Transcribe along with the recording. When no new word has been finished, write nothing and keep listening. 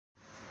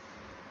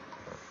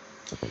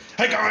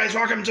Hey guys,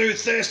 welcome to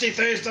Thirsty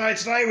Thursday.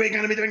 Today we're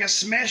going to be doing a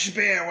smash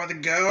beer with a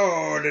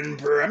golden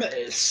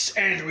premise,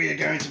 and we are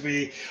going to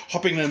be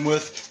hopping in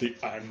with the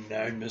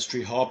unknown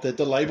mystery hop that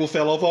the label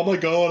fell off. Oh my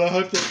god, I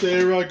hope that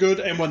they're good,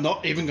 and we're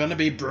not even going to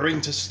be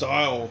brewing to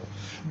style.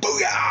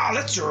 Booyah!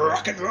 Let's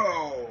rock and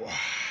roll!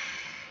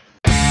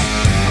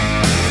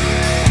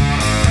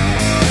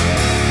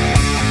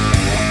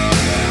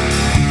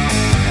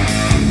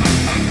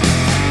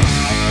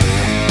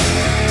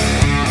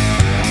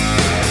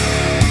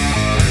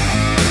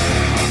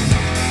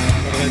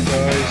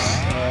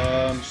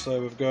 So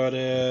we've got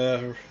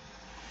our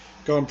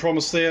golden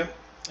promise there.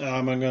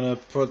 I'm going to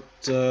put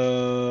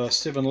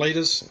 7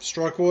 litres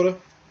strike water.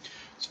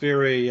 It's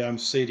very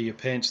seat of your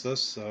pants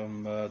this.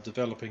 I'm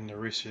developing the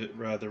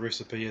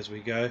recipe as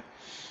we go.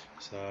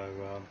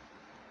 So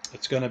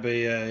it's going to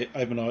be a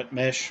overnight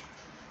mash.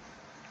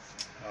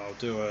 I'll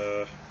do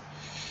a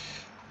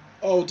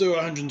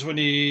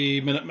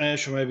 120-minute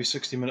mash or maybe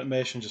 60-minute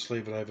mash and just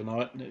leave it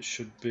overnight, and it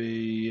should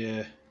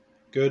be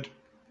good.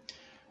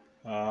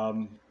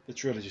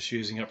 It's really just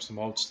using up some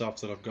old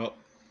stuff that I've got.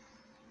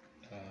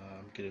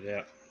 Get it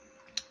out.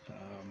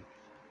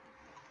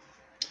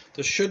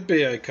 This should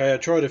be okay. I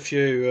tried a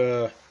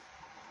few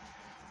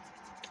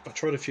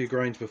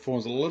grains before.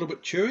 It's a little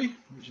bit chewy,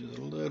 which is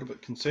a little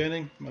bit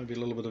concerning. Maybe a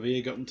little bit of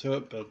air got into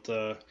it, but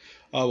oh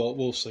well,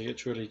 we'll see.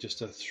 It's really just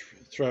to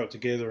throw it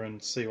together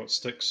and see what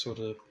sticks.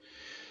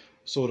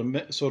 Sort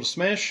of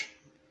smash.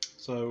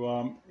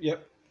 So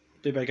yep,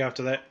 be back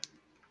after that.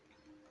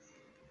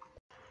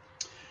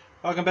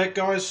 Welcome back,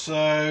 guys.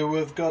 So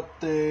we've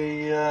got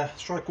the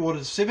strike water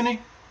to 70.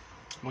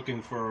 Looking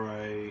for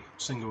a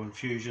single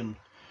infusion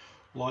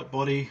light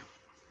body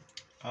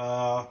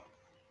American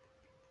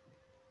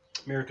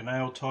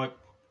ale type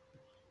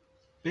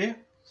beer.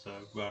 So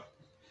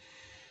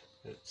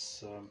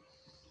it's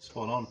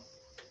spot on.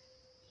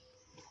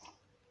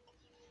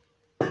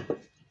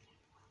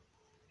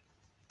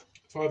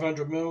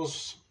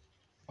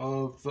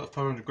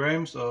 .500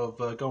 grams of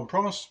golden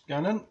promise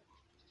going in.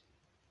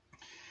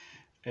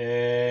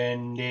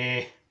 And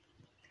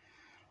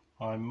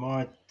I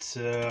might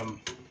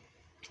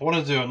I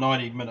want to do a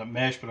 90-minute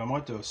mash, but I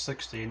might do a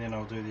 60, and then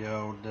I'll do the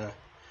old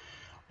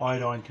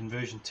iodine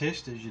conversion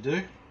test as you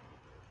do.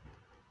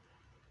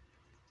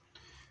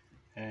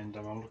 And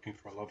I'm looking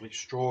for a lovely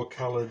straw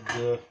coloured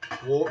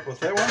wort with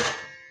that one.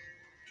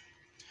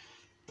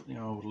 Put the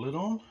old lid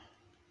on.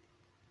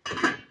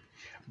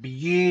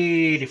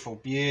 Beautiful,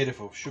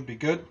 beautiful, should be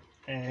good.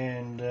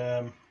 And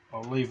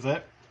I'll leave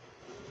that,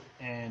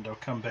 and I'll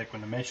come back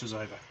when the mash is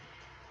over.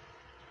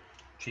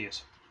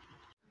 Cheers.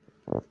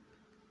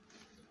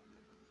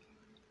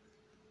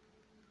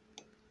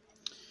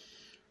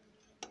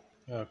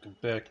 Welcome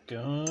back,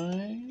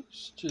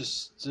 guys.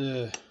 Just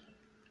done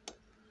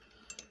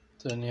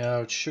the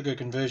old sugar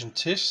conversion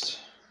test,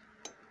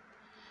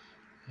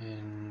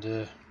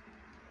 and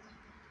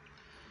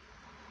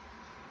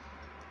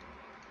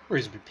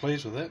reasonably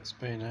pleased with that. It's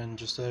been in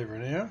just over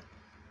an hour,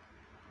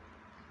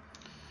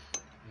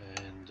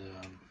 and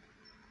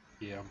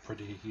yeah, I'm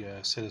pretty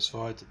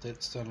satisfied that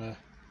that's done a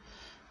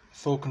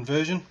full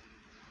conversion.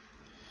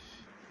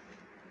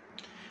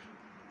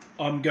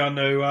 I'm going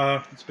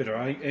to, it's a better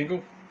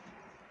angle,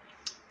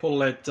 pull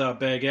that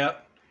bag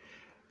out,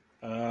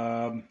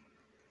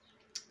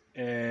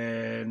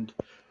 and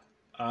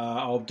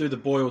I'll do the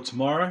boil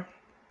tomorrow.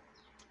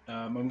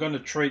 I'm going to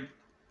treat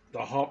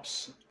the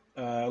hops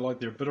like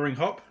they're a bittering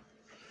hop.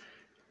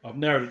 I've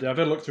narrowed it down. I've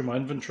had a look through my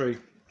inventory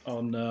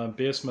on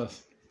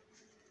Beersmith,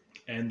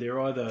 and they're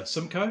either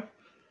Simcoe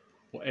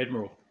or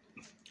Admiral.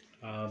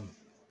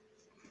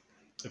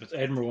 If it's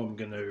Admiral, I'm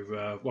going to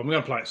well, I'm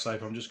going to play it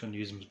safe. I'm just going to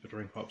use them as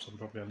bittering hops. I'm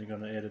probably only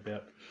going to add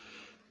about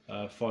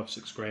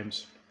 5-6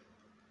 grams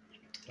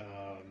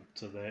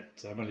to that.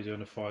 I'm only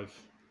doing a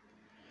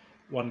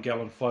 1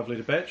 gallon 5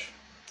 litre batch,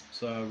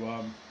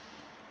 so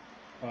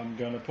I'm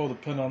going to pull the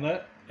pin on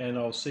that, and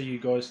I'll see you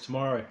guys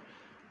tomorrow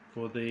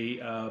for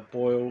the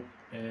boil,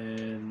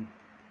 and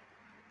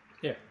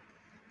yeah,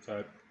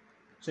 so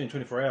see you in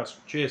 24 hours.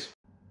 Cheers.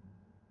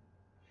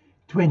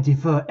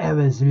 24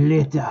 hours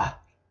later.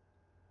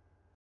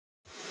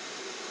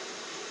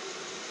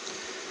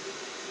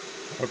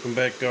 Welcome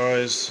back,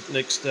 guys.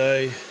 Next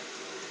day,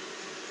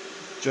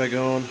 jug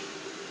on,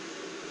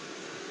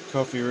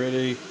 coffee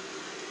ready,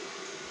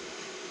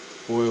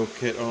 boil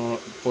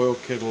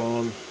kettle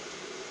on.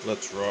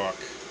 Let's rock.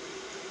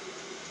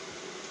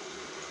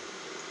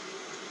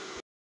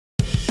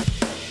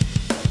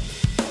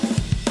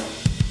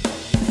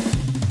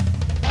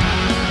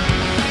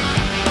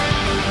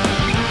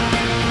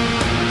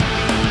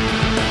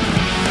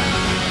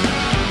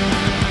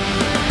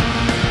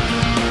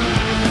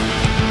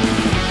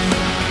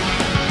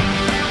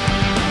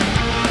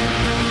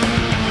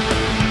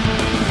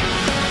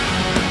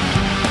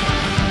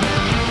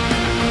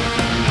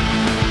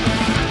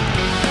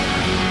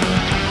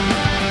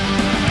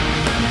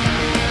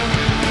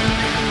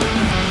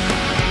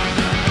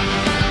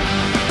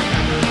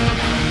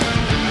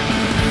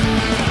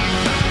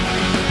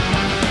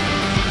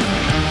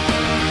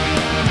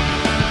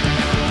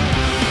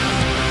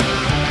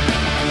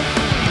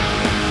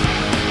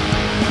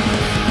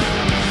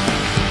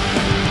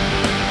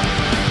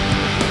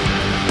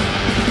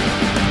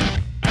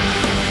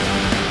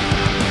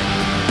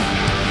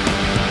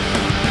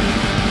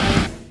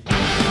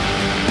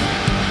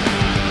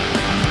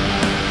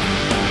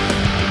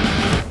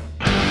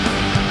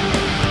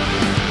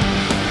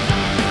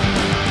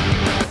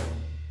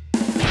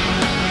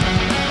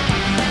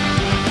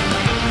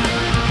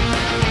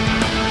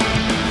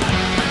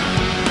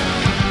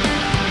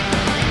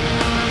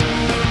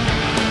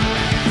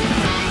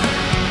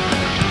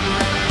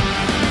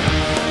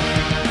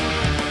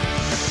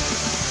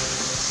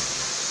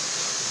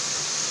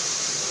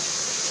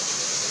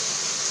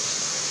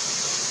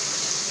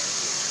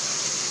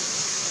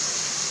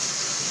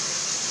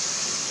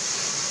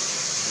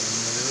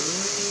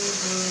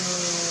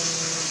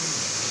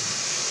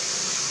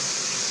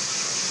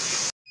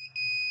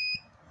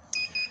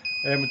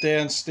 And we're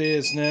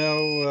downstairs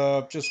now.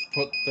 I've just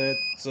put that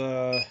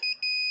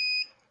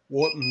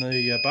wort in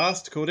the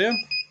bath to cool down,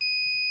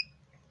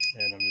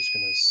 and I'm just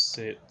going to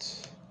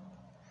set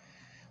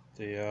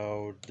the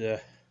old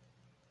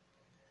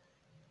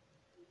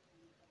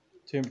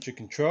temperature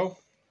control.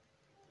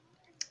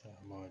 I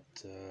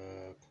might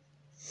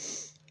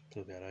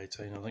put about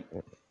 18, I think.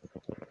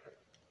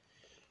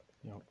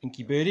 The old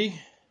Inky Birdie.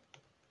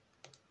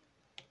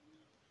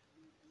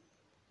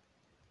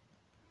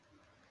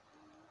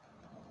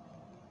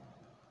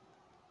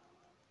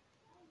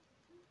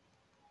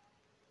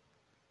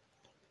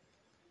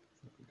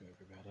 We'll go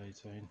for about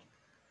 18.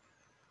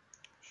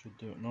 Should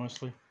do it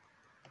nicely.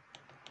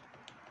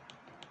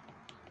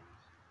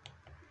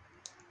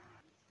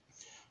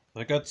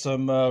 I got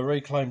some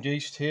reclaimed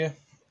yeast here.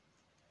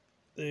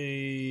 The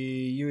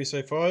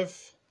USA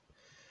 5.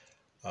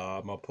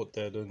 I'll put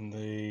that in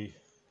the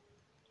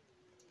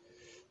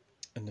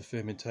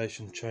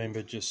fermentation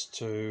chamber just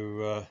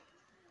to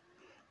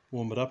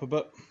warm it up a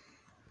bit,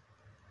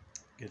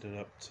 get it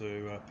up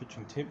to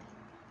pitching temp.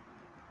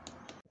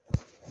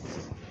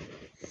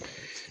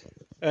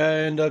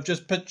 And I've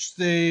just pitched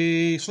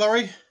the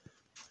slurry.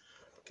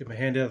 Get my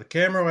hand out of the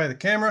camera, away the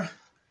camera,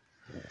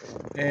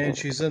 and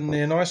she's in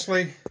there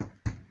nicely,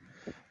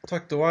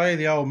 tucked away.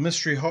 The old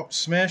mystery hop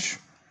smash,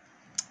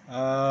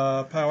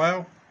 pale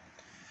ale.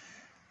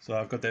 So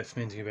I've got that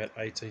fermenting about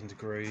 18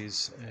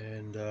 degrees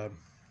and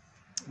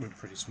went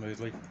pretty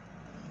smoothly.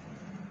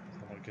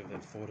 I might give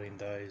that 14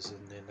 days,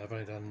 and then I've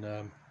only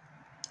done,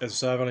 as I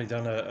say, I've only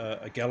done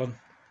a gallon,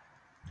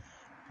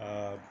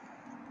 5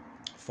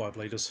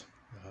 litres.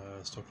 I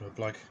was talking to a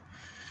bloke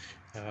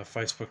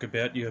Facebook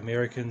about you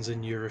Americans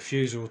and your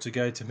refusal to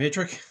go to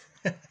metric.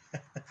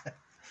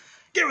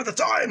 Get with the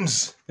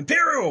times,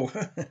 Imperial.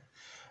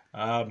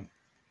 Yeah,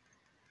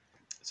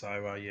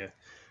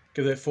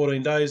 give that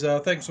 14 days.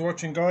 Thanks for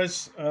watching,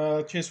 guys.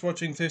 Cheers for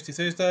watching Thirsty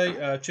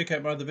Thursday. Check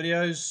out my other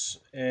videos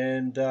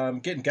and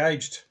get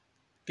engaged.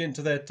 Get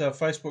into that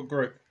Facebook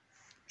group.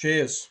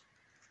 Cheers.